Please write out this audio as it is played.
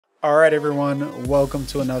All right, everyone. Welcome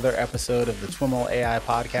to another episode of the TWiML AI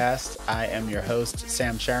podcast. I am your host,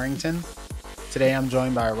 Sam Sharrington. Today, I'm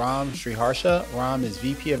joined by Ram Sriharsha. Ram is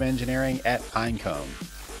VP of Engineering at Pinecone.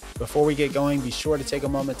 Before we get going, be sure to take a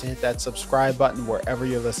moment to hit that subscribe button wherever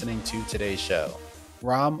you're listening to today's show.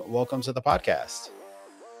 Ram, welcome to the podcast.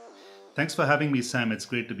 Thanks for having me, Sam. It's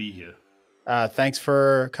great to be here. Thanks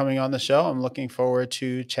for coming on the show. I'm looking forward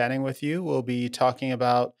to chatting with you. We'll be talking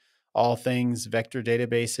about all things vector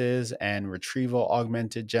databases and retrieval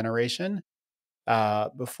augmented generation.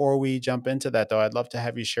 Before we jump into that, though, I'd love to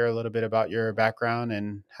have you share a little bit about your background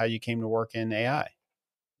and how you came to work in AI.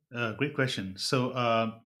 Great question.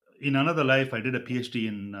 In another life, I did a PhD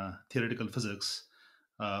in theoretical physics.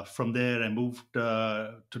 From there, I moved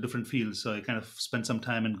to different fields. So I kind of spent some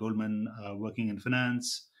time in Goldman working in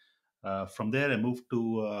finance. From there, I moved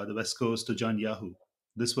to the West Coast to join Yahoo.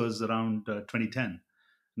 This was around 2010,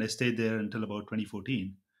 and I stayed there until about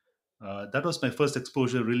 2014. That was my first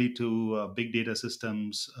exposure really to big data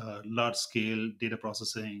systems, large scale data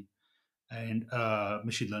processing, and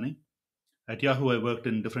machine learning. At Yahoo, I worked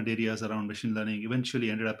in different areas around machine learning, eventually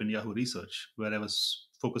ended up in Yahoo Research, where I was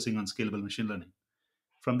focusing on scalable machine learning.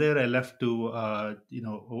 From there, I left to,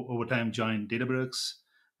 over time join Databricks,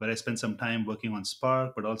 where I spent some time working on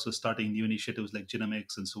Spark, but also starting new initiatives like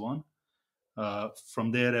Genomics and so on.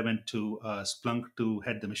 From there, I went to Splunk to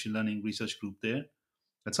head the machine learning research group there.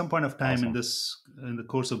 At some point of time Awesome. in the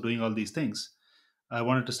course of doing all these things, I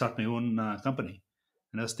wanted to start my own company.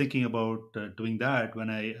 And I was thinking about doing that when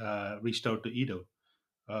I reached out to Ido,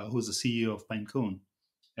 who's the CEO of Pinecone.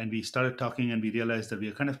 And we started talking and we realized that we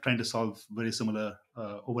are kind of trying to solve very similar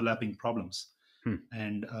overlapping problems. Hmm.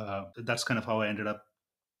 And that's kind of how I ended up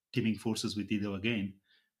teaming forces with Ido again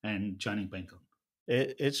and joining Pinecone.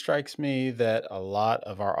 It strikes me that a lot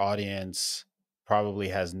of our audience probably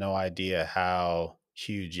has no idea how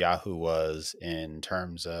huge Yahoo was in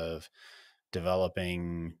terms of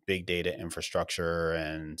developing big data infrastructure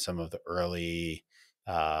and some of the early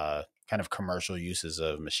kind of commercial uses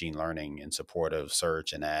of machine learning in support of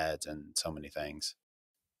search and ads and so many things.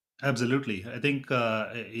 Absolutely. I think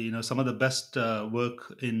some of the best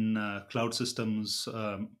work in cloud systems,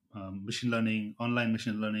 machine learning, online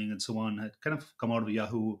machine learning, and so on had kind of come out of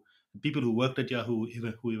Yahoo. People who worked at Yahoo,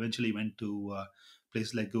 who eventually went to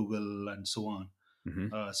places like Google and so on. Hmm.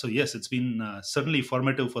 So yes, it's been certainly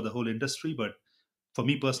formative for the whole industry, but for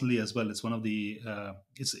me personally as well, it's one of the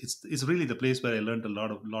it's really the place where I learned a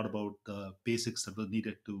lot about the basics that were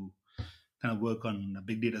needed to kind of work on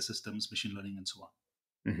big data systems, machine learning, and so on.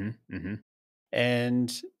 Hmm. Hmm.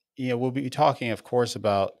 And we'll be talking, of course,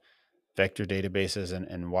 about vector databases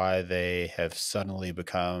and why they have suddenly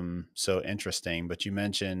become so interesting. But you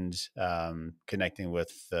mentioned connecting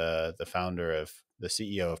with the founder of the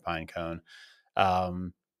CEO of Pinecone.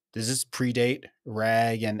 Um, does this predate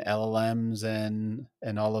RAG and LLMs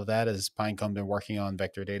and all of that? Has Pinecone been working on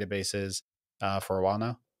vector databases for a while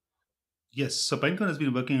now? Yes, so Pinecone has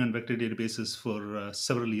been working on vector databases for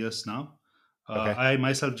several years now. Okay. I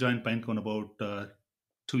myself joined Pinecone about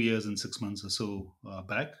 2 years and 6 months or so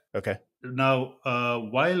back. Okay. Now,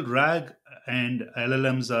 while RAG and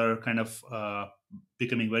LLMs are kind of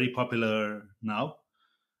becoming very popular now,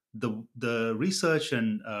 the research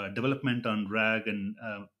and development on RAG and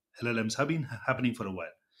LLMs have been happening for a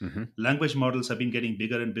while. Hmm. Language models have been getting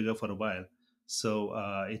bigger and bigger for a while. So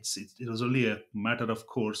it was only a matter of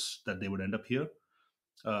course that they would end up here.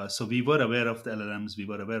 So we were aware of the LLMs, we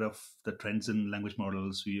were aware of the trends in language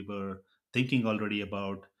models, we were thinking already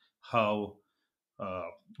about how uh,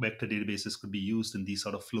 vector databases could be used in these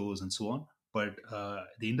sort of flows and so on. But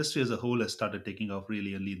the industry as a whole has started taking off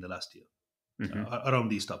really early in the last year Hmm. around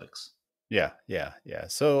these topics. Yeah, yeah, yeah.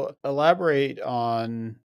 So elaborate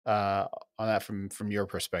on that from your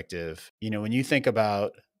perspective. When you think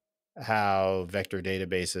about how vector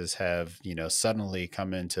databases have suddenly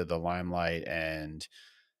come into the limelight, and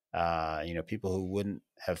people who wouldn't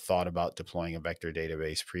have thought about deploying a vector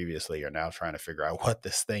database previously are now trying to figure out what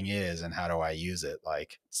this thing is and how do I use it.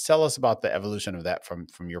 Like, tell us about the evolution of that from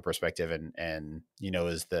your perspective, and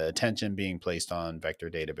is the attention being placed on vector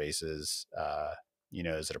databases,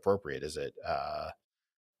 is it appropriate? Is it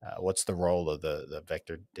what's the role of the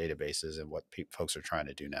vector databases and what folks are trying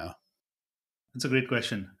to do now? It's a great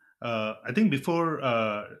question. I think before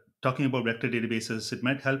talking about vector databases, it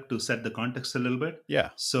might help to set the context a little bit. Yeah.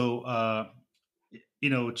 So,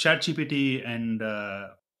 ChatGPT and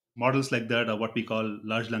models like that are what we call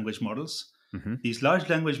large language models. Hmm. These large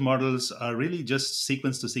language models are really just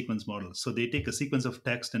sequence to sequence models. So they take a sequence of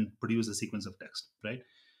text and produce a sequence of text, right?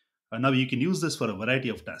 Now you can use this for a variety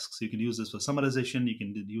of tasks. You can use this for summarization. You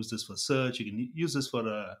can use this for search. You can use this for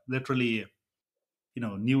literally,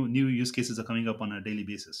 new use cases are coming up on a daily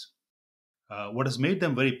basis. What has made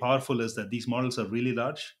them very powerful is that these models are really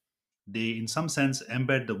large. They, in some sense,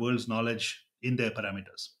 embed the world's knowledge in their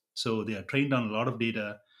parameters. So they are trained on a lot of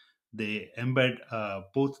data. They embed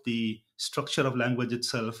both the structure of language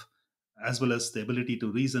itself as well as the ability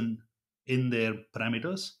to reason in their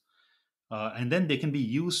parameters. And then they can be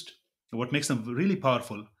used. What makes them really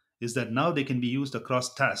powerful is that now they can be used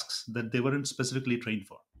across tasks that they weren't specifically trained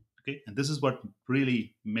for. Okay, and this is what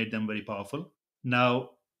really made them very powerful. Now,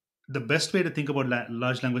 the best way to think about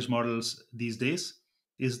large language models these days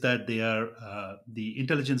is that they are the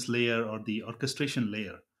intelligence layer or the orchestration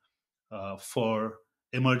layer for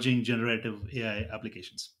emerging generative AI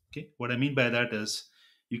applications. Okay, what I mean by that is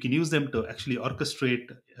you can use them to actually orchestrate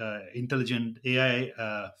intelligent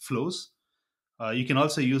AI flows. You can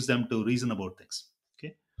also use them to reason about things.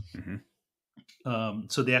 Okay, Hmm.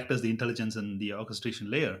 so they act as the intelligence and the orchestration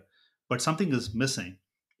layer, but something is missing.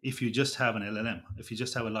 If you just have an LLM, if you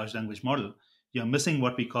just have a large language model, you're missing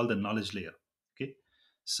what we call the knowledge layer. Okay,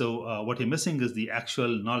 so what you're missing is the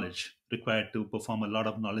actual knowledge required to perform a lot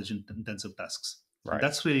of knowledge intensive tasks, and Right.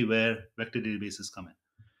 that's really where vector databases come in.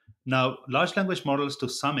 Now, large language models to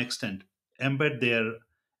some extent embed their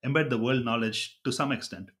embed the world knowledge to some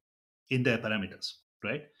extent in their parameters,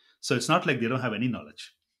 right? So it's not like they don't have any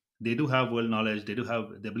knowledge. They do have world knowledge. They do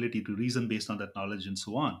have the ability to reason based on that knowledge and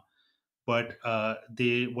so on. But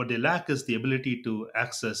they what they lack is the ability to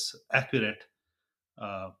access accurate,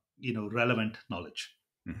 relevant knowledge,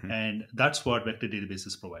 Hmm. and that's what vector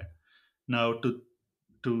databases provide. Now,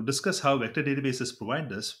 to discuss how vector databases provide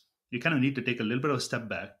this, you kind of need to take a little bit of a step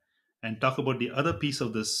back and talk about the other piece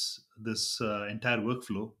of this entire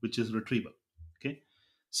workflow, which is retrieval. Okay,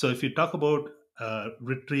 so if you talk about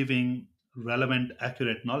retrieving relevant,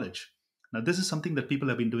 accurate knowledge, now this is something that people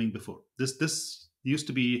have been doing before. This used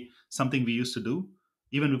to be something we used to do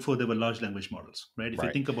even before there were large language models, right? If you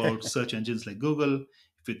Right. think about search engines like Google,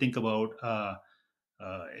 if you think about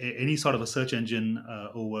any sort of a search engine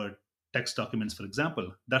over text documents, for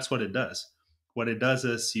example, that's what it does. What it does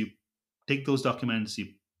is you take those documents, you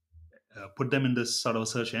put them in this sort of a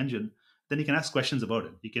search engine, then you can ask questions about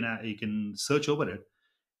it. You can search over it.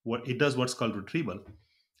 What it does, what's called retrieval,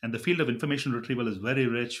 and the field of information retrieval is very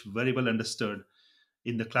rich, very well understood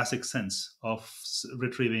in the classic sense of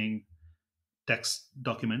retrieving text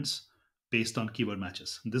documents based on keyword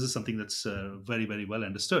matches. This is something that's very, very well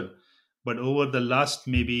understood. But over the last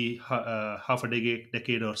maybe half a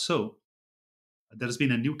decade or so, there's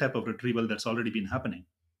been a new type of retrieval that's already been happening.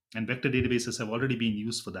 And vector databases have already been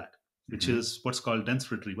used for that, which Hmm. is what's called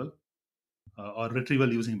dense retrieval or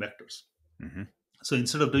retrieval using vectors. Hmm. So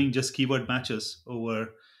instead of doing just keyword matches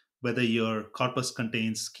over whether your corpus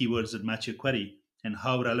contains keywords that match your query and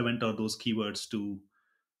how relevant are those keywords to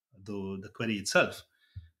the query itself,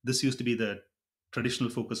 this used to be the traditional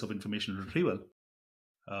focus of information retrieval.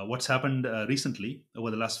 What's happened recently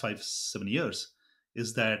over the last 5 7 years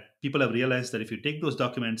is that people have realized that if you take those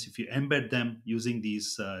documents, if you embed them using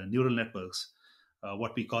these neural networks,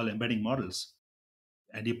 what we call embedding models,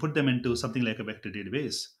 and you put them into something like a vector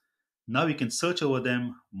database, now you can search over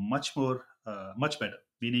them much better.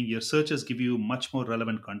 Meaning your searches give you much more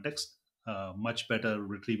relevant context. Much better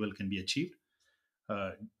retrieval can be achieved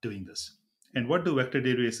uh, doing this. And what do vector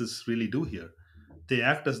databases really do here? They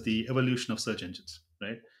act as the evolution of search engines,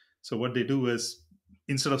 right? So what they do is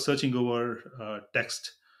instead of searching over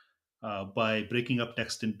text by breaking up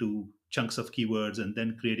text into chunks of keywords and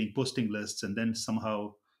then creating posting lists and then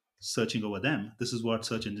somehow searching over them, this is what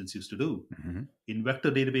search engines used to do. Hmm. In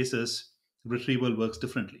vector databases, retrieval works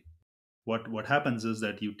differently. What happens is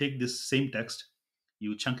that you take this same text,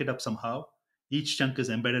 you chunk it up somehow. Each chunk is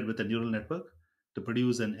embedded with a neural network to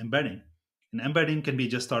produce an embedding. An embedding can be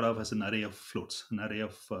just thought of as an array of floats, an array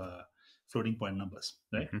of floating point numbers,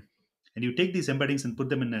 right? Hmm. And you take these embeddings and put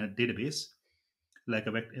them in a database,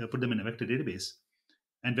 put them in a vector database.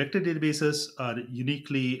 And vector databases are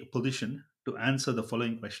uniquely positioned to answer the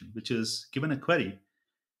following question, which is given a query,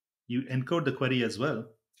 you encode the query as well,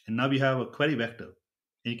 and now we have a query vector.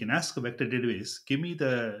 And you can ask a vector database, give me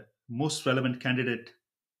the most relevant candidate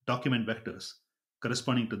document vectors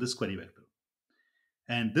corresponding to this query vector.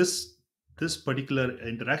 And this particular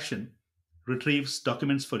interaction retrieves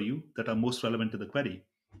documents for you that are most relevant to the query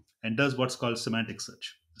and does what's called semantic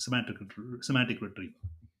search, semantic retrieval.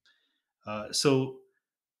 So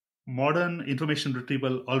modern information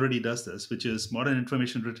retrieval already does this, which is modern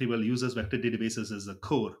information retrieval uses vector databases as the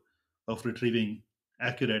core of retrieving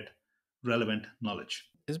accurate, relevant knowledge.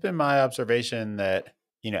 It's been my observation that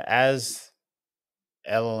as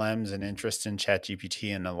LLMs and interest in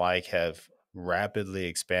ChatGPT and the like have rapidly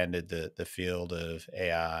expanded the field of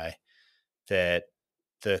AI, that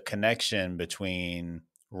the connection between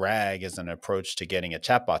RAG as an approach to getting a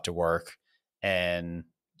chatbot to work and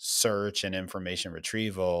search and information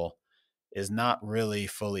retrieval is not really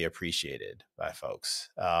fully appreciated by folks.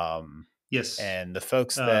 Yes. And the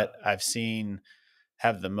folks Uh, that I've seen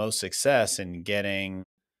have the most success in getting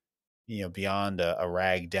beyond a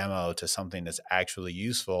rag demo to something that's actually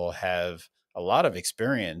useful have a lot of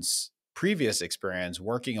experience, previous experience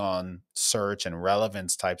working on search and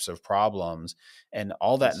relevance types of problems. And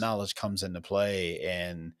all that yes. knowledge comes into play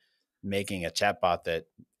in making a chatbot that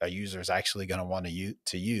a user is actually going to want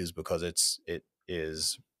to use because it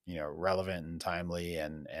is, relevant and timely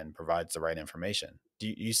and provides the right information.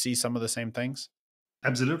 Do you see some of the same things?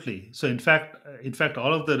 Absolutely. So, in fact,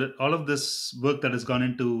 all of this work that has gone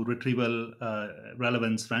into retrieval,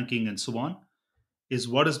 relevance, ranking, and so on, is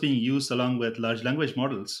what is being used along with large language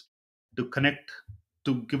models to connect,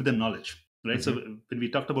 to give them knowledge. Right. So, Hmm. when we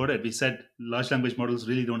talked about it, we said large language models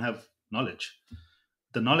really don't have knowledge.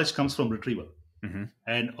 The knowledge comes from retrieval, Hmm.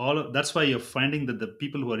 and that's why you're finding that the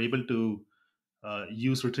people who are able to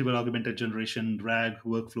use retrieval augmented generation RAG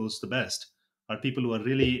workflows the best are people who are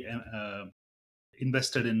really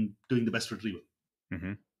invested in doing the best retrieval.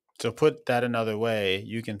 Hmm. So put that another way,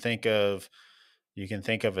 you can think of a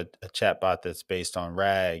chatbot that's based on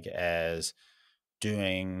RAG as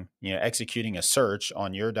executing a search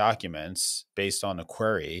on your documents based on a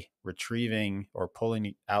query, retrieving or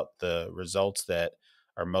pulling out the results that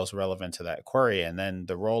are most relevant to that query. And then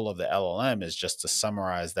the role of the LLM is just to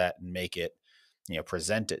summarize that and make it,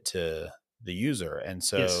 present it to the user. And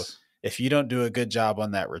so Yes, if you don't do a good job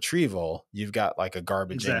on that retrieval, you've got like a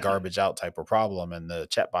garbage in, exactly. garbage out type of problem, and the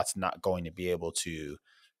chatbot's not going to be able to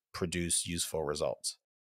produce useful results.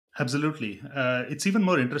 Absolutely. It's even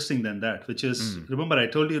more interesting than that, which is, Mm. remember, I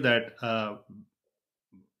told you that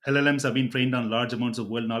LLMs have been trained on large amounts of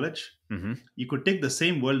world knowledge. Hmm. You could take the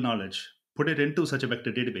same world knowledge, put it into such a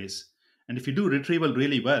vector database, and if you do retrieval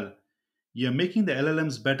really well, you're making the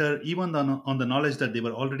LLMs better even on the knowledge that they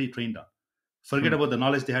were already trained on. Forget Hmm. about the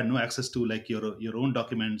knowledge they had no access to, like your own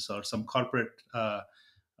documents or some corporate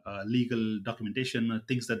legal documentation,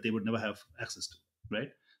 things that they would never have access to,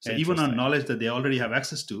 right? So even on Interesting. knowledge that they already have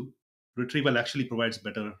access to, retrieval actually provides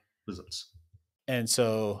better results. And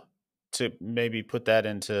so to maybe put that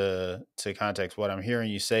into context, what I'm hearing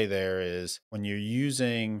you say there is when you're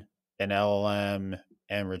using an LLM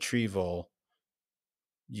and retrieval,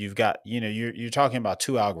 you've got, you're talking about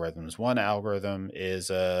two algorithms. One algorithm is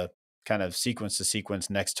a kind of sequence to sequence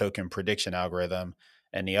next token prediction algorithm,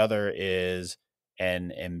 and the other is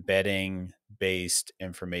an embedding based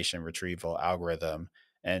information retrieval algorithm.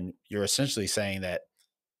 And you're essentially saying that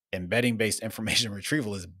embedding based information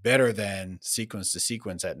retrieval is better than sequence to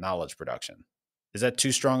sequence at knowledge production. Is that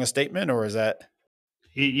too strong a statement, or is that?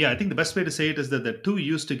 Yeah, I think the best way to say it is that the two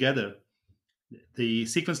used together, the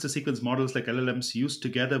sequence to sequence models like LLMs used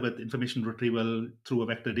together with information retrieval through a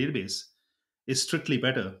vector database is strictly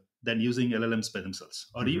better than using LLMs by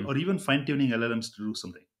themselves, Hmm. or even fine tuning LLMs to do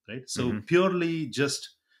something, right? So Hmm. purely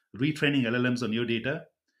just retraining LLMs on your data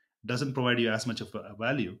doesn't provide you as much of a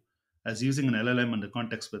value as using an LLM in the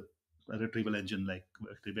context with a retrieval engine like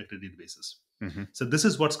vector databases. Hmm. So this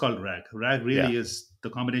is what's called RAG. RAG Yeah. really is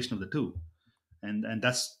the combination of the two, and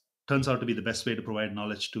that's turns out to be the best way to provide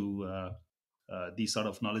knowledge to these sort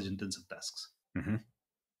of knowledge intensive tasks. Hmm.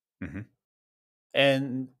 Hmm.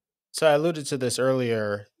 And so I alluded to this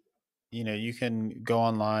earlier. You can go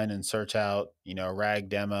online and search out, a RAG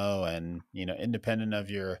demo, and, independent of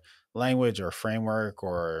your language or framework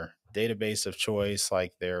or database of choice,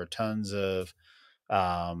 like there are tons of,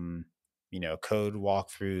 um, code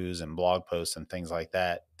walkthroughs and blog posts and things like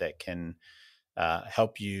that that can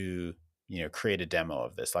help you, create a demo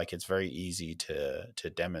of this. Like it's very easy to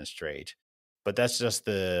demonstrate, but that's just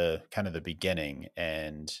the kind of the beginning,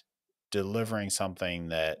 and delivering something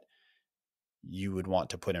that you would want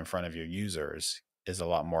to put in front of your users is a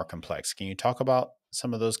lot more complex. Can you talk about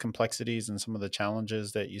some of those complexities and some of the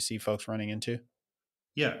challenges that you see folks running into?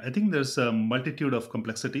 Yeah, I think there's a multitude of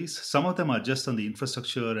complexities. Some of them are just on the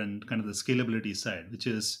infrastructure and kind of the scalability side, which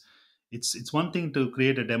is it's one thing to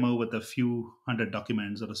create a demo with a few hundred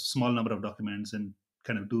documents or a small number of documents and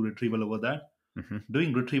kind of do retrieval over that. Hmm.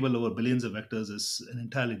 Doing retrieval over billions of vectors is an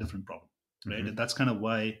entirely different problem, right? Hmm. And that's kind of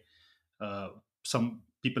why some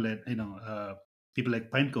people at people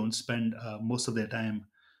like Pinecone spend most of their time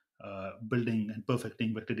building and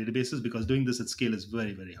perfecting vector databases, because doing this at scale is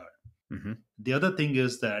very hard. Hmm. The other thing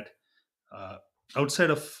is that outside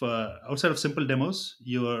of simple demos,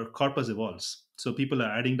 your corpus evolves. So people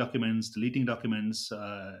are adding documents, deleting documents,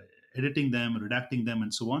 editing them, redacting them,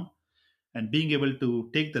 and so on. And being able to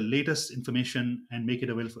take the latest information and make it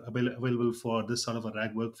available for this sort of a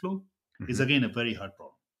RAG workflow is Hmm. again a very hard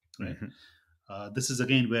problem, right? Hmm. This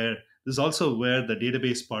is also where the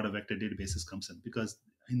database part of vector databases comes in, because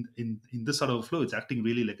in this sort of flow, it's acting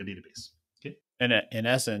really like a database. Okay. And in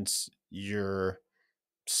essence, you're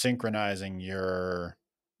synchronizing your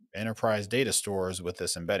enterprise data stores with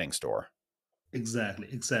this embedding store.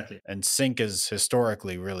 Exactly. And sync is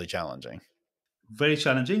historically really challenging. Very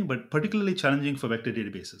challenging, but particularly challenging for vector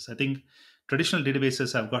databases. I think traditional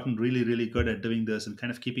databases have gotten really, really good at doing this and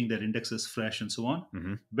kind of keeping their indexes fresh and so on.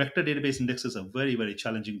 Hmm. Vector database indexes are very, very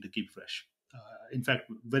challenging to keep fresh. In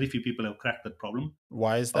fact, very few people have cracked that problem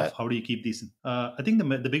Why is of that? how do you keep these. I think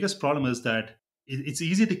the biggest problem is that it's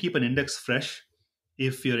easy to keep an index fresh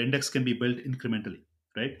if your index can be built incrementally,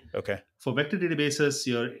 right? Okay. For vector databases,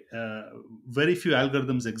 your very few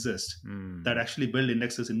algorithms exist that Mm. actually build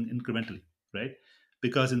indexes incrementally, right?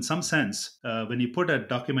 Because in some sense, when you put a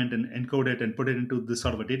document and encode it and put it into this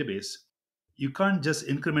sort of a database, you can't just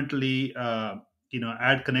incrementally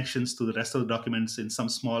add connections to the rest of the documents in some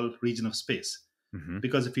small region of space. Hmm.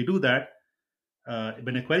 Because if you do that,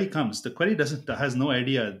 when a query comes, the query doesn't has no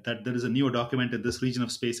idea that there is a new document in this region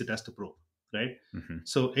of space it has to probe, right? Hmm.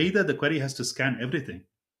 So either the query has to scan everything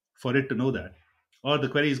for it to know that, or the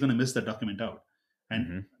query is going to miss that document out, and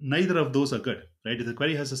Hmm. neither of those are good, right? If the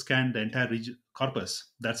query has to scan the entire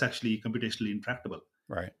corpus, that's actually computationally intractable.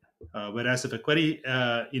 Right. Whereas if a query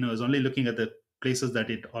is only looking at the places that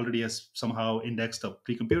it already has somehow indexed or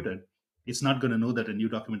pre-computed, it's not going to know that a new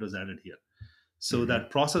document was added here. So Hmm. that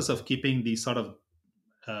process of keeping these sort of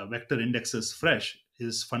vector indexes fresh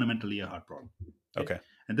is fundamentally a hard problem. Okay, Okay.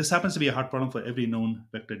 and this happens to be a hard problem for every known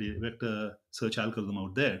vector search algorithm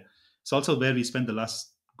out there. It's also where we spent the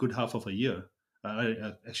last good half of a year,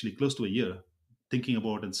 actually close to a year, thinking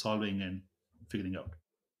about and solving and figuring out.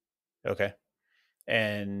 Okay.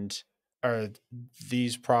 And are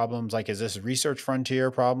these problems like, is this research frontier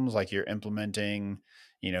problems like you're implementing,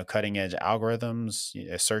 cutting edge algorithms,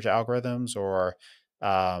 search algorithms, or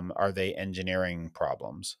are they engineering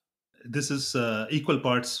problems? This is equal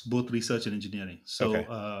parts both research and engineering. So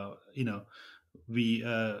Okay. we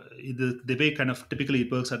the way kind of typically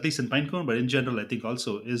it works, at least in Pinecone, but in general, I think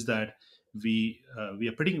also is that we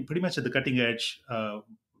are pretty much at the cutting edge,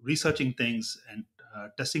 researching things and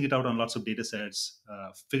testing it out on lots of data sets,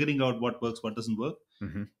 figuring out what works, what doesn't work.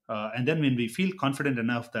 Hmm. And then when we feel confident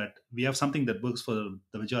enough that we have something that works for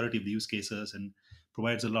the majority of the use cases and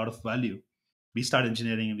provides a lot of value, we start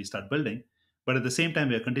engineering and we start building. But at the same time,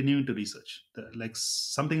 we are continuing to research. Like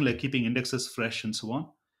something like keeping indexes fresh and so on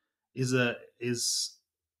is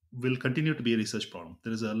will continue to be a research problem.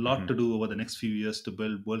 There is a lot Hmm. to do over the next few years to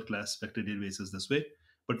build world class vector databases this way,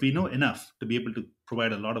 but we know enough to be able to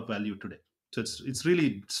provide a lot of value today. So it's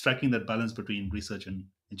really striking that balance between research and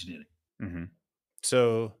engineering. Hmm.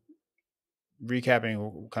 So,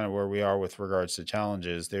 recapping kind of where we are with regards to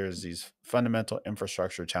challenges, there's these fundamental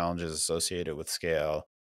infrastructure challenges associated with scale.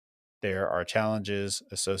 There are challenges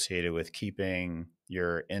associated with keeping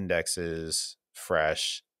your indexes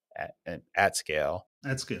fresh at scale.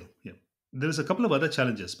 At scale, yeah. There is a couple of other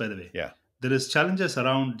challenges, by the way. Yeah. There is challenges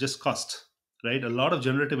around just cost, right? A lot of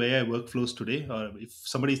generative AI workflows today, or if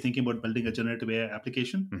somebody is thinking about building a generative AI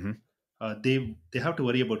application, Hmm. they have to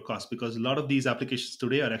worry about cost because a lot of these applications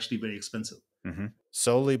today are actually very expensive. Hmm.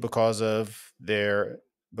 Solely because of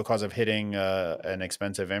hitting an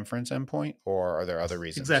expensive inference endpoint, or are there other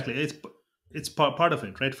reasons? Exactly, it's part of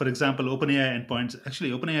it, right? For example, OpenAI endpoints.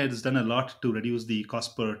 Actually, OpenAI has done a lot to reduce the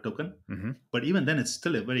cost per token, Hmm. but even then, it's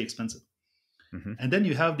still very expensive. Hmm. And then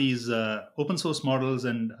you have these open source models,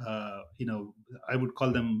 and I would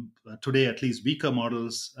call them today at least weaker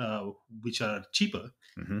models, which are cheaper,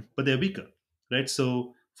 Hmm. but they're weaker, right?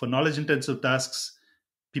 So for knowledge intensive tasks,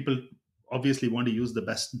 people obviously want to use the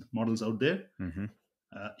best models out there. Hmm.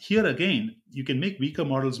 Here again, you can make weaker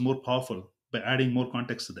models more powerful by adding more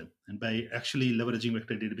context to them and by actually leveraging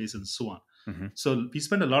vector database and so on. Hmm. So we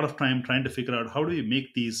spend a lot of time trying to figure out how do we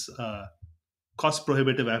make these cost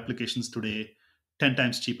prohibitive applications today 10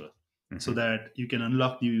 times cheaper so Hmm. that you can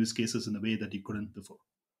unlock new use cases in a way that you couldn't before.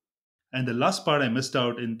 And the last part I missed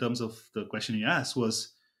out in terms of the question you asked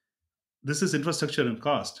was, this is infrastructure and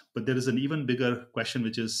cost, but there is an even bigger question,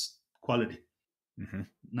 which is quality. Hmm.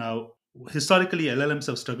 Now, historically, LLMs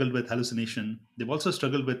have struggled with hallucination. They've also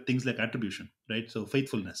struggled with things like attribution, right? So,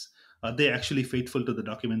 faithfulness. Are they actually faithful to the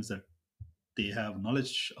documents that they have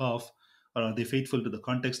knowledge of? Or are they faithful to the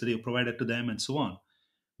context that you provided to them and so on?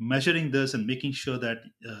 measuring this and making sure that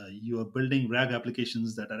you are building RAG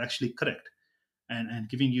applications that are actually correct, and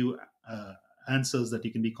giving you answers that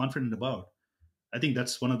you can be confident about. I think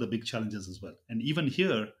that's one of the big challenges as well. And even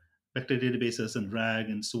here, vector databases and RAG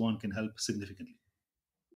and so on can help significantly.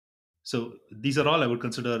 So these are all I would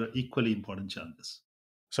consider equally important challenges.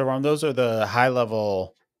 So, Ron, those are the high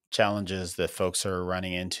level challenges that folks are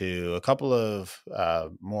running into. A couple of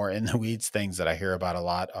more in the weeds things that I hear about a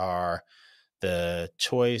lot are the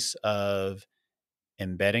choice of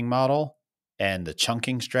embedding model and the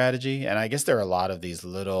chunking strategy. And I guess there are a lot of these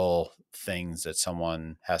little things that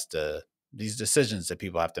someone has to, these decisions that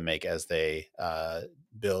people have to make as they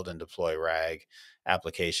build and deploy RAG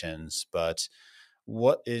applications. But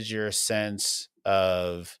what is your sense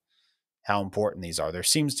of how important these are? There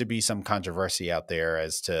seems to be some controversy out there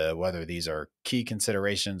as to whether these are key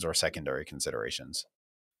considerations or secondary considerations.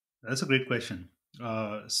 That's a great question.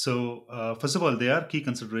 First of all, they are key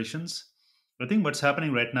considerations. I think what's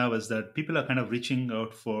happening right now is that people are kind of reaching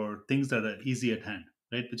out for things that are easy at hand,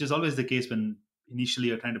 right? Which is always the case when initially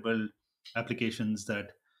you're trying to build applications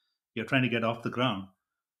that you're trying to get off the ground.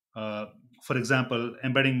 Uh, for example,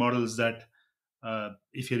 embedding models that,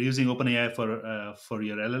 if you're using OpenAI for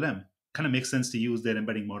your LLM, kind of makes sense to use their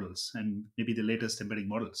embedding models and maybe the latest embedding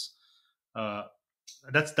models. Uh,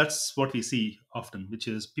 that's what we see often, which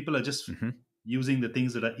is people are just Hmm. using the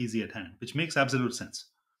things that are easy at hand, which makes absolute sense.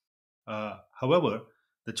 However,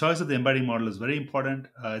 the choice of the embedding model is very important.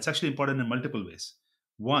 It's actually important in multiple ways.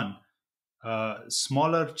 One,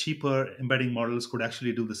 smaller, cheaper embedding models could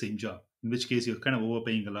actually do the same job, in which case you're kind of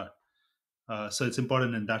overpaying a lot. So it's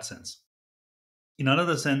important in that sense. In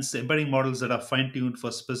another sense, embedding models that are fine tuned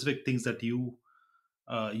for specific things that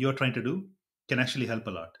you're trying to do can actually help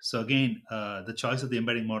a lot. So again, the choice of the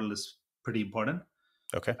embedding model is pretty important.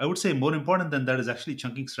 Okay. I would say more important than that is actually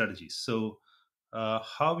chunking strategies. So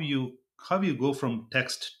how you go from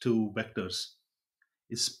text to vectors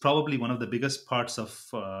is probably one of the biggest parts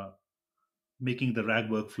of making the RAG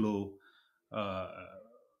workflow, uh,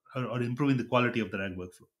 or improving the quality of the RAG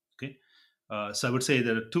workflow. Okay, so I would say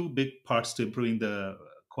there are two big parts to improving the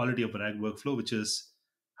quality of a RAG workflow, which is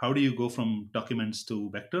how do you go from documents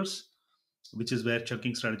to vectors, which is where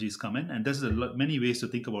chunking strategies come in. And there's many ways to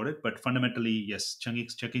think about it, but fundamentally, yes, chunking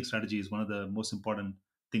strategy is one of the most important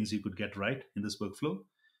things you could get right in this workflow.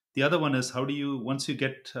 The other one is how do you, once you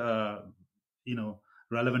get you know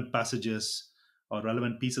relevant passages or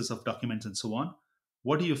relevant pieces of documents and so on,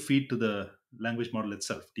 what do you feed to the language model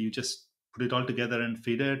itself? Do you just put it all together and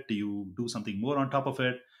feed it? Do you do something more on top of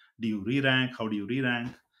it? Do you re-rank? How do you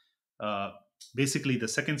re-rank? uh, Basically, the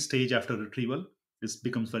second stage after retrieval is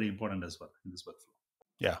becomes very important as well in this workflow.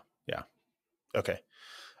 Yeah. Yeah. Okay.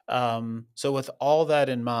 So with all that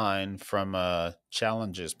in mind, from a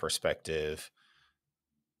challenges perspective,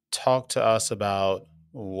 talk to us about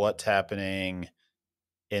what's happening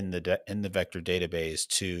in in the vector database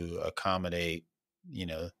to accommodate, you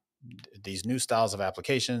know, these new styles of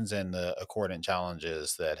applications and the accordant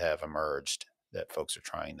challenges that have emerged that folks are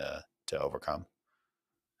trying to overcome.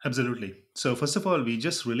 Absolutely. So first of all, we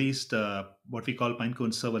just released what we call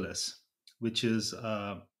Pinecone Serverless,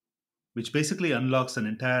 which basically unlocks an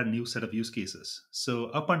entire new set of use cases. So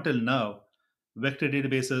up until now, vector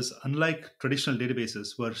databases, unlike traditional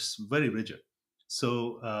databases, were very rigid.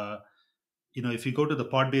 So if you go to the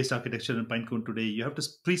pod-based architecture in Pinecone today, you have to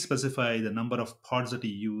pre-specify the number of pods that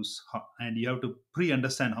you use, and you have to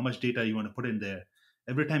pre-understand how much data you want to put in there.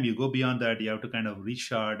 Every time you go beyond that, you have to kind of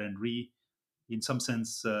reshard and in some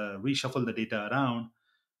sense, reshuffle the data around.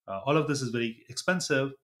 All of this is very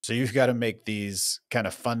expensive. So you've got to make these kind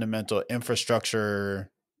of fundamental infrastructure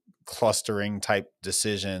clustering type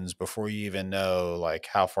decisions before you even know like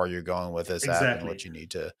how far you're going with this app and what Exactly. you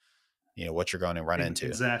need to, what you're going to run into.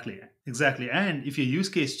 Exactly. And if your use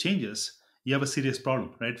case changes, you have a serious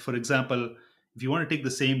problem, right? For example, if you want to take the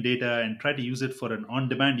same data and try to use it for an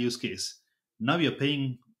on-demand use case, now you're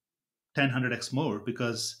paying 10 100x more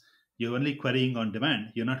because you're only querying on demand.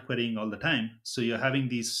 You're not querying all the time. So you're having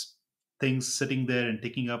these things sitting there and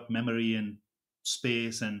taking up memory and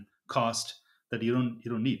space and cost that you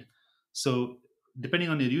don't need. So depending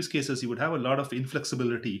on your use cases, you would have a lot of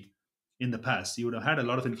inflexibility in the past. You would have had a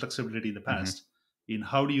lot of inflexibility in the Hmm. past in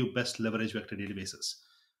how do you best leverage vector databases.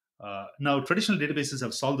 Now, traditional databases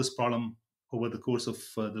have solved this problem over the course of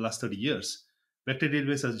the last 30 years. Vector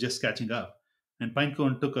databases are just catching up. And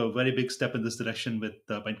Pinecone took a very big step in this direction with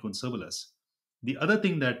Pinecone Serverless. The other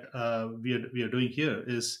thing that we are doing here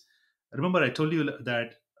is, remember I told you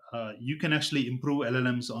that you can actually improve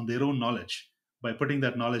LLMs on their own knowledge by putting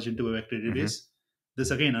that knowledge into a vector Hmm. database.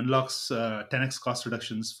 This again unlocks 10x cost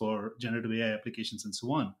reductions for generative AI applications and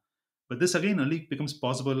so on. But this again only becomes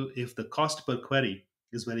possible if the cost per query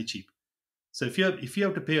is very cheap. So if you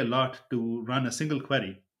have to pay a lot to run a single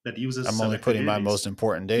query that uses I'm a only vector putting my database, most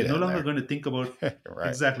important you're data no in longer there. going to think about Right.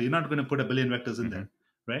 exactly. You're not going to put a billion vectors in Hmm. there,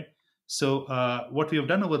 right? So what we have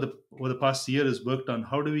done over the past year is worked on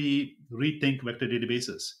how do we rethink vector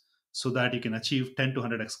databases so that you can achieve 10 to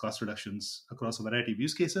 100x cost reductions across a variety of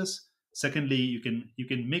use cases. Secondly, you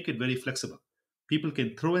can make it very flexible. People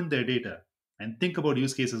can throw in their data and think about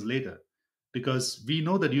use cases later, because we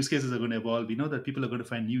know that use cases are going to evolve. We know that people are going to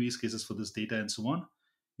find new use cases for this data and so on.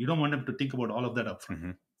 You don't want them to think about all of that upfront,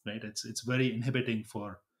 Hmm. right? It's very inhibiting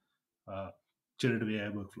for uh, generative AI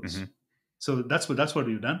workflows. Hmm. So that's what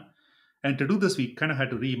we've done. And to do this, we kind of had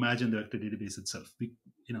to reimagine the vector database itself.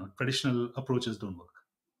 Traditional approaches don't work.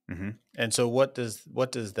 Hmm. And so what does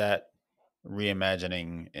that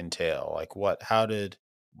reimagining entail? Like how did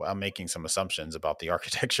well, I'm making some assumptions about the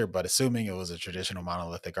architecture, but assuming it was a traditional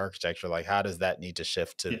monolithic architecture, like how does that need to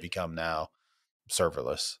shift to Yeah, become now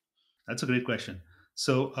serverless? that's a great question.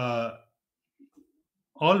 So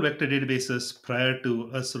all vector databases prior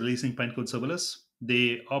to us releasing Pinecone Serverless,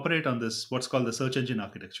 they operate on this what's called the search engine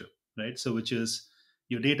architecture, right? So which is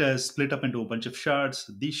your data is split up into a bunch of shards.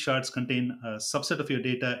 These shards contain a subset of your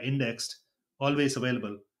data indexed, always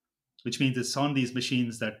available, which means it's on these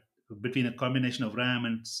machines that between a combination of RAM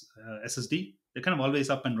and SSD, they're kind of always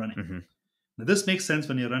up and running. Hmm. Now, this makes sense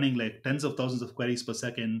when you're running like tens of thousands of queries per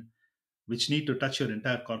second, which need to touch your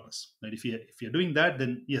entire corpus. Right? If you're doing that,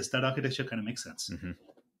 then yes, that architecture kind of makes sense. Hmm.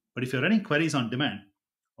 But if you're running queries on demand,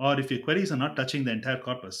 or if your queries are not touching the entire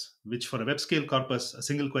corpus, which for a web scale corpus, a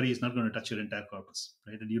single query is not going to touch your entire corpus,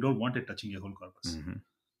 right? And you don't want it touching your whole corpus.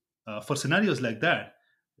 Hmm. For scenarios like that,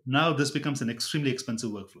 now this becomes an extremely expensive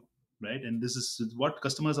workflow, right? And this is what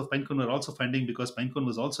customers of Pinecone are also finding, because Pinecone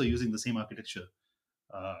was also using the same architecture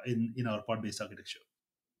in our pod based architecture.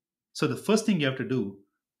 So the first thing you have to do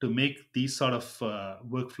to make these sort of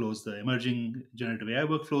workflows, the emerging generative AI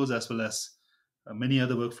workflows, as well as many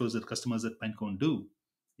other workflows that customers at Pinecone do,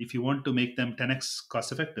 if you want to make them 10x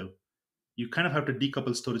cost effective, you kind of have to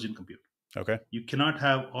decouple storage and compute. Okay. You cannot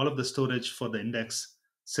have all of the storage for the index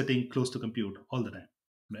sitting close to compute all the time,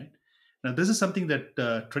 right? Now, this is something that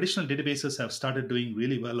traditional databases have started doing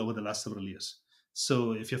really well over the last several years.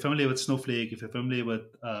 So, if you're familiar with Snowflake, if you're familiar with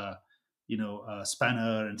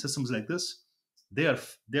Spanner and systems like this, they're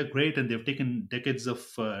great, and they've taken decades of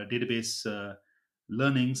database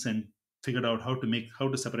learnings and figured out how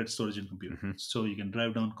to separate storage and compute, Hmm. so you can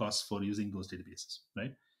drive down costs for using those databases,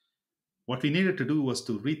 right? What we needed to do was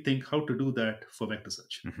to rethink how to do that for vector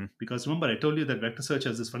search. Hmm. Because remember, I told you that vector search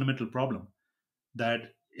has this fundamental problem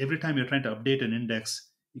that every time you're trying to update an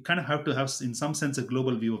index, you kind of have to have, in some sense, a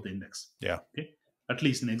global view of the index. Yeah. Okay, at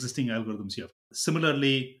least in existing algorithms, you have.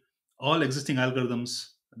 Similarly, all existing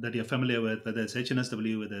algorithms that you're familiar with, whether it's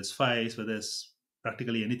HNSW, whether it's FICE, whether it's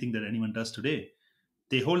practically anything that anyone does today,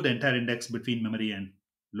 they hold the entire index between memory and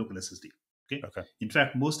local SSD. Okay. Okay. In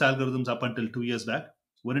fact, most algorithms up until 2 years back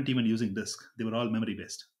weren't even using disk. They were all memory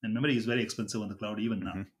based. And memory is very expensive on the cloud even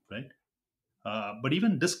now, Hmm. right? But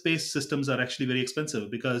even disk based systems are actually very expensive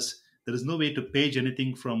because there is no way to page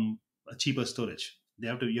anything from a cheaper storage. You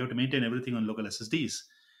have to maintain everything on local SSDs.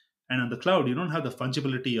 And on the cloud, you don't have the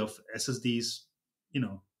fungibility of SSDs,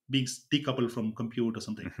 being decoupled from compute or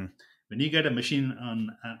something. Hmm. When you get a machine on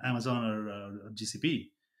Amazon or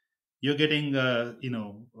GCP, you're getting a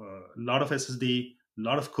lot of SSD, a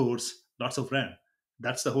lot of cores, lots of RAM.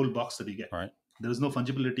 That's the whole box that you get. Right. There is no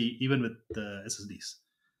fungibility even with the SSDs.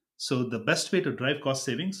 So the best way to drive cost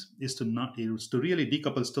savings is to really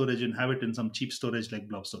decouple storage and have it in some cheap storage like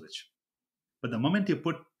blob storage. But the moment you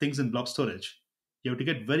put things in blob storage, you have to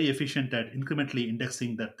get very efficient at incrementally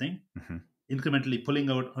indexing that thing, Hmm. incrementally pulling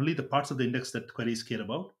out only the parts of the index that queries care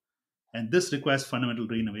about, and this requires fundamental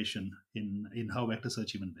reinnovation in how vector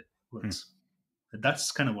search even works.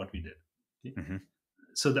 That's kind of what we did. Okay? Hmm.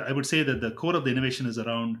 So I would say that the core of the innovation is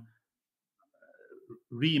around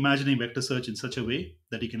reimagining vector search in such a way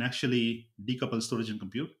that you can actually decouple storage and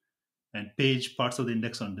compute and page parts of the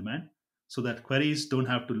index on demand, so that queries don't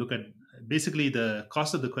have to look at, basically the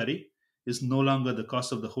cost of the query is no longer the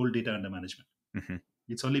cost of the whole data under management. Hmm.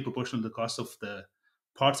 It's only proportional to the cost of the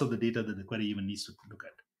parts of the data that the query even needs to look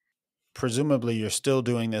at. Presumably you're still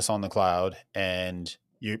doing this on the cloud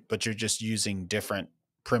but you're just using different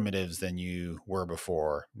primitives than you were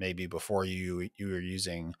before. Maybe before you were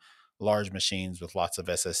using large machines with lots of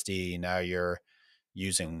SSD. Now you're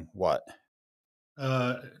using what?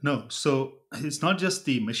 No. So it's not just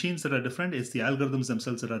the machines that are different, it's the algorithms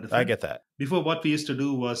themselves that are I different. get that. Before, what we used to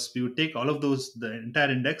do was we would take all of those, the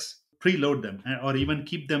entire index, preload them, or even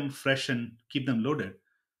keep them fresh and keep them loaded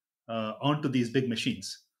onto these big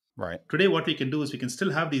machines. Right. Today, what we can do is we can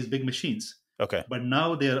still have these big machines, Okay. but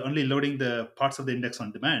now they are only loading the parts of the index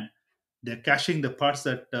on demand. They're caching the parts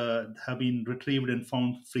that have been retrieved and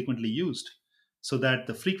found frequently used, so that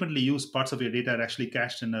the frequently used parts of your data are actually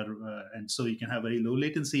cached and so you can have very low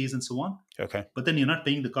latencies and so on. Okay. But then you're not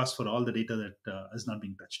paying the cost for all the data that is not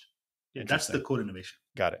being touched. Yeah, that's the Interesting. core innovation.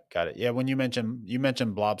 Got it. Got it. Yeah. When you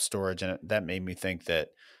mentioned blob storage, and that made me think that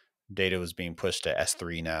data was being pushed to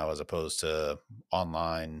S3 now as opposed to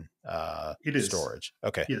online It is. storage.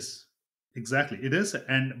 Okay. Yes, exactly. It is.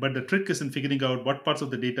 And but the trick is in figuring out what parts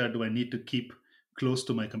of the data do I need to keep close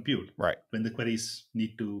to my compute Right. when the queries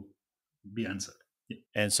need to be answered. Yeah.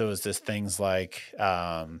 And so is this things like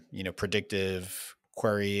predictive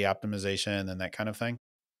query optimization and that kind of thing?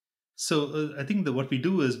 So I think that what we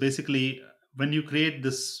do is basically when you create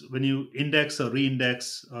this, when you index or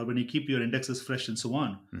reindex, or when you keep your indexes fresh and so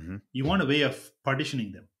on, Hmm. you want a way of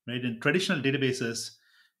partitioning them, right? In traditional databases,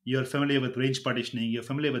 you're familiar with range partitioning. You're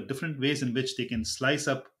familiar with different ways in which they can slice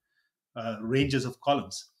up ranges of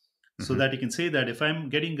columns, so Hmm. that you can say that if I'm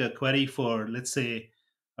getting a query for, let's say,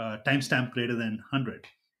 timestamp greater than 100,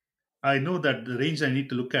 I know that the range I need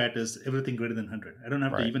to look at is everything greater than 100. I don't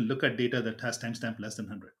have to Right. even look at data that has timestamp less than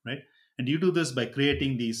 100, right? And you do this by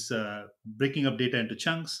creating these, breaking up data into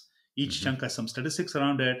chunks. Each Hmm. chunk has some statistics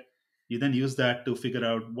around it. You then use that to figure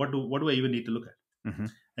out what do I even need to look at. Hmm.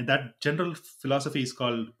 And that general philosophy is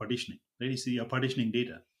called partitioning, right? You see, you're partitioning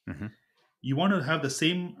data. Hmm. You want to have the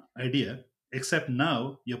same idea, except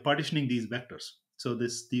now you're partitioning these vectors. So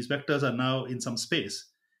these vectors are now in some space,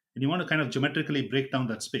 and you want to kind of geometrically break down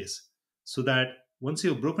that space, so that once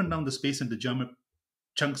you've broken down the space into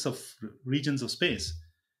chunks of regions of space,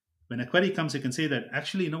 when a query comes, you can say that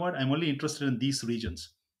actually, you know what, I'm only interested in these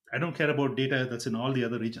regions. I don't care about data that's in all the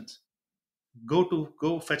other regions.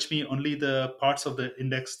 Go fetch me only the parts of the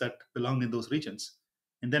index that belong in those regions,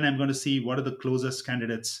 and then I'm going to see what are the closest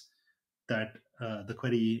candidates that the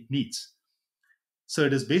query needs. So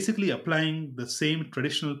it is basically applying the same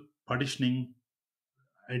traditional partitioning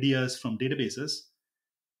ideas from databases,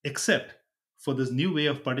 except for this new way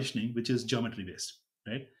of partitioning, which is geometry based,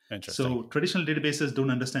 right? Interesting. So traditional databases don't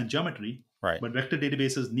understand geometry, Right. but vector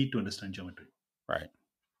databases need to understand geometry. Right.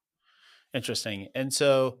 Interesting. And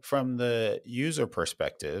so from the user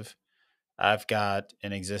perspective, I've got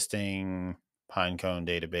an existing Pinecone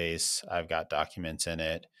database. I've got documents in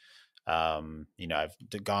it. I've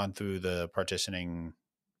gone through the partitioning,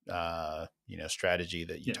 strategy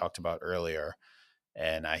that you Yeah, talked about earlier,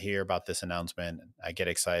 and I hear about this announcement. I get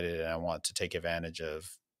excited and I want to take advantage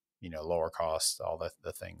of, lower costs, all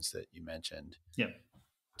the things that you mentioned. yeah,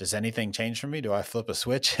 Does anything change for me? Do I flip a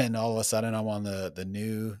switch and all of a sudden I'm on the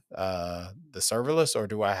new the serverless, or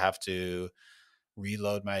do I have to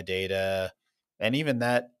reload my data? And even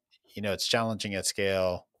that, it's challenging at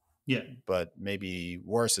scale, yeah, but maybe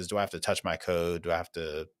worse is, do I have to touch my code? Do I have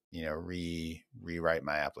to, rewrite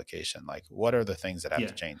my application? Like, what are the things that have to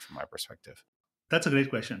yeah. change from my perspective? That's a great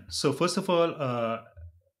question. So first of all,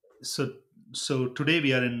 so so today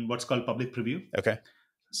we are in what's called public preview. Okay.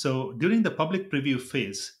 So during the public preview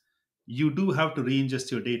phase, you do have to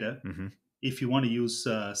re-ingest your data Hmm. if you want to use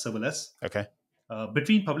serverless. Okay.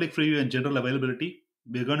 Between public preview and general availability,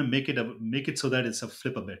 we're going to make it so that it's a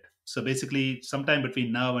flip a bit. So basically, sometime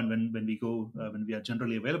between now and when we go when we are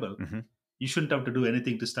generally available, Hmm. you shouldn't have to do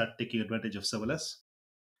anything to start taking advantage of serverless.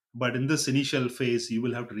 But in this initial phase, you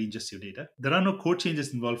will have to reingest your data. There are no code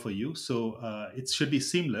changes involved for you, so it should be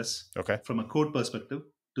seamless Okay. from a code perspective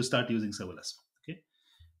to start using serverless. Okay.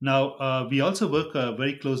 Now, we also work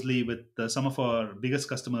very closely with some of our biggest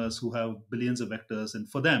customers who have billions of vectors, and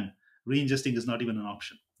for them, reingesting is not even an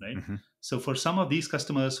option, right? Hmm. So, for some of these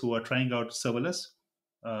customers who are trying out serverless,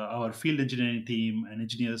 our field engineering team and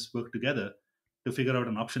engineers work together to figure out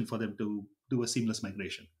an option for them to do a seamless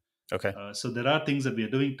migration. Okay. So, there are things that we are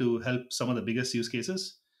doing to help some of the biggest use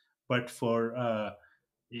cases, but for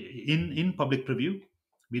in public preview,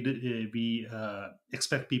 we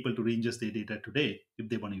expect people to reingest their data today if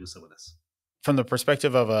they want to use serverless. From the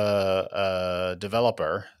perspective of a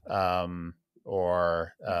developer,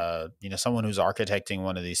 or Yeah, someone who's architecting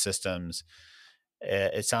one of these systems,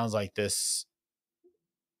 it sounds like this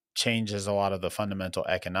changes a lot of the fundamental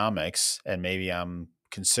economics, and maybe I'm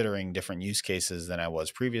considering different use cases than I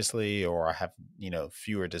was previously, or I have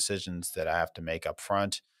fewer decisions that I have to make up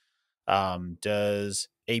front. Does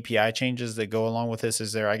API changes that go along with this?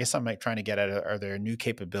 Is there? I guess I'm like trying to get at. Are there new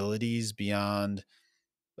capabilities beyond,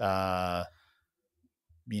 uh,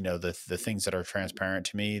 the things that are transparent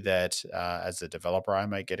to me that as a developer I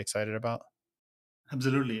might get excited about?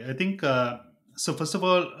 Absolutely. I think so. First of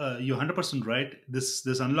all, you're 100% right. This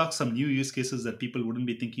unlocks some new use cases that people wouldn't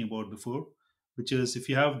be thinking about before, which is if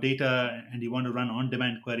you have data and you want to run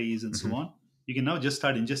on-demand queries and so Hmm. on, you can now just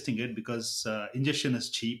start ingesting it because ingestion is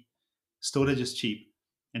cheap, storage is cheap,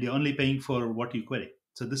 and you're only paying for what you query.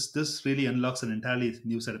 So this really unlocks an entirely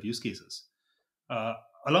new set of use cases. Uh,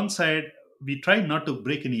 Alongside, we try not to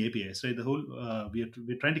break any APIs, right? The whole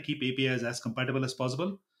we're trying to keep APIs as compatible as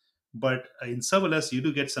possible, but in serverless, you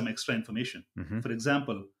do get some extra information. Hmm. For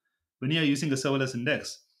example, when you're using a serverless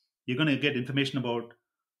index, you're going to get information about,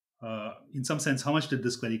 in some sense, how much did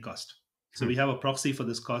this query cost. So we have a proxy for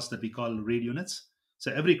this cost that we call read units.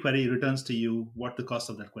 So every query returns to you what the cost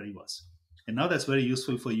of that query was, and now that's very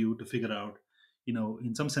useful for you to figure out,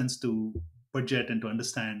 in some sense, to budget and to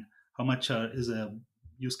understand how much is a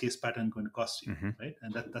use case pattern going to cost you, Hmm. right?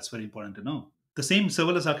 And that's very important to know. The same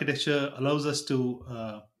serverless architecture allows us to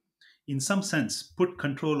in some sense put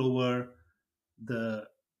control over the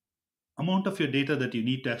amount of your data that you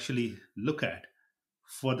need to actually look at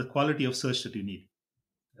for the quality of search that you need.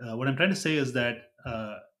 What I'm trying to say is that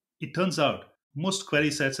it turns out most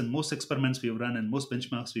query sets and most experiments we've run and most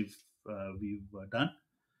benchmarks we've done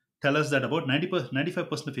tell us that about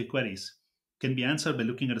 95% of your queries can be answered by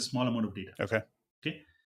looking at a small amount of data. Okay. Okay,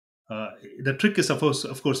 uh, the trick is of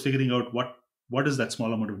course figuring out what is that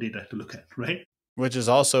small amount of data to look at, right? Which is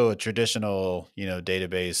also a traditional,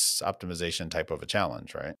 database optimization type of a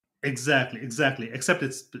challenge, right? Exactly, exactly. Except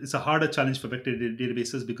it's a harder challenge for vector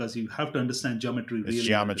databases because you have to understand geometry It's really well to do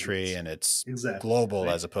geometry this. and it's Exactly, global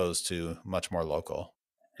right? as opposed to much more local.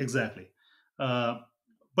 Exactly. Uh,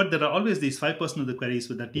 but there are always these 5% of the queries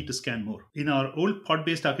that need to scan more. In our old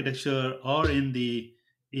pod-based architecture or in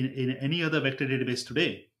any other vector database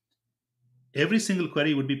today, every single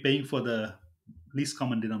query would be paying for the least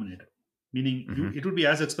common denominator. Meaning Hmm. it would be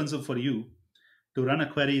as expensive for you to run a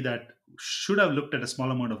query that should have looked at a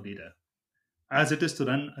small amount of data as it is to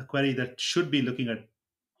run a query that should be looking at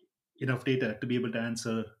enough data to be able to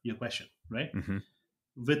answer your question, right? Hmm.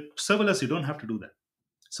 With serverless, you don't have to do that.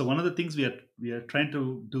 So one of the things we are trying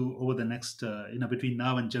to do over the next, between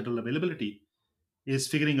now and general availability, is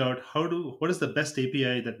figuring out what is the best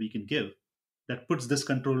API that we can give that puts this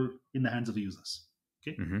control in the hands of the users.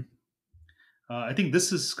 Okay, Hmm. I think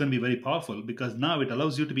this is going to be very powerful because now it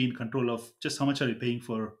allows you to be in control of just how much are you paying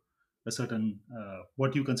for a certain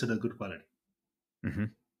what you consider good quality. Hmm.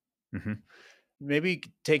 Hmm. Maybe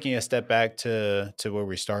taking a step back to where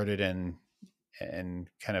we started and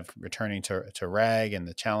kind of returning to RAG and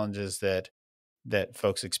the challenges that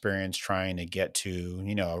folks experience trying to get to,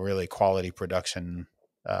 a really quality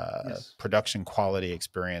Yes, production quality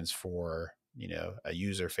experience for, a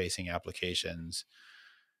user facing applications.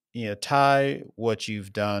 Tie what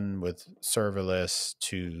you've done with serverless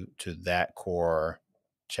to that core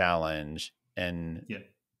challenge and yeah,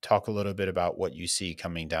 talk a little bit about what you see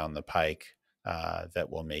coming down the pike that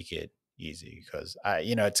will make it easy, because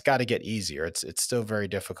it's got to get easier. It's still very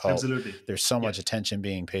difficult. absolutely, There's so yeah, much attention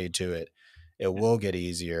being paid to it. It yeah, will get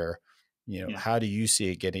easier. yeah. How do you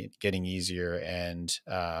see it getting easier, and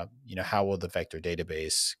how will the vector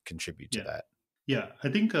database contribute to Yeah. that? Yeah, I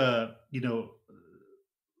think a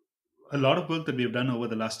lot of work that we have done over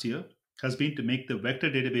the last year has been to make the vector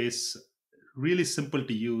database really simple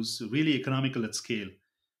to use, really economical at scale,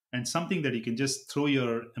 and something that you can just throw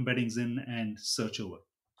your embeddings in and search over.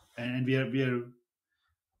 And we are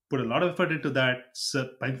put a lot of effort into that.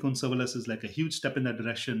 Pinecone Serverless is like a huge step in that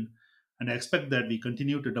direction, and I expect that we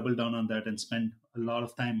continue to double down on that and spend a lot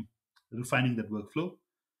of time refining that workflow.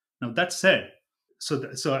 Now that said, so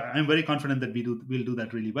I'm very confident that we'll do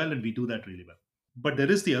that really well, and we do that really well. But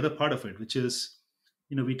there is the other part of it, which is,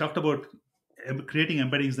 we talked about creating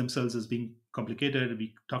embeddings themselves as being complicated.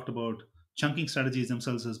 We talked about chunking strategies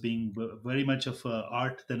themselves as being very much of a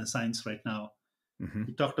art than a science right now. Hmm.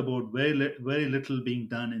 We talked about very little being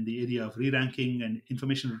done in the area of re-ranking and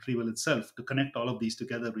information retrieval itself to connect all of these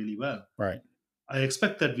together really well. Right. I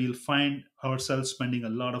expect that we'll find ourselves spending a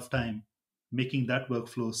lot of time making that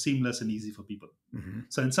workflow seamless and easy for people. Hmm.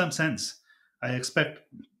 So, in some sense, I expect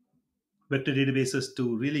vector databases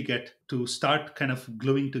to really get to start kind of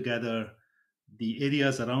gluing together the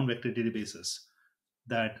areas around vector databases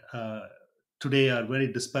that today are very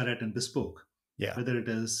disparate and bespoke. Yeah. Whether it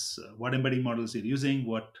is what embedding models you're using,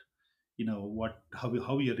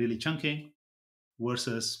 how you're really chunking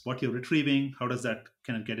versus what you're retrieving, how does that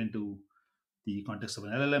kind of get into the context of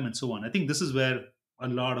an LLM, and so on. I think this is where a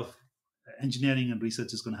lot of engineering and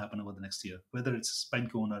research is going to happen over the next year, whether it's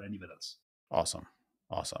Pinecone or anywhere else. Awesome.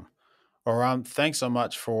 Awesome. Well, Ram, thanks so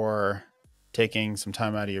much for taking some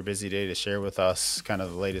time out of your busy day to share with us kind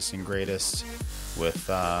of the latest and greatest with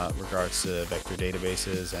regards to vector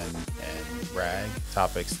databases and RAG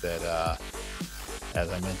topics that,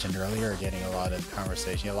 as I mentioned earlier, are getting a lot of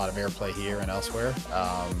conversation, a lot of airplay here and elsewhere. It's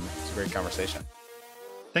a great conversation.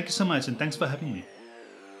 Thank you so much, and thanks for having me.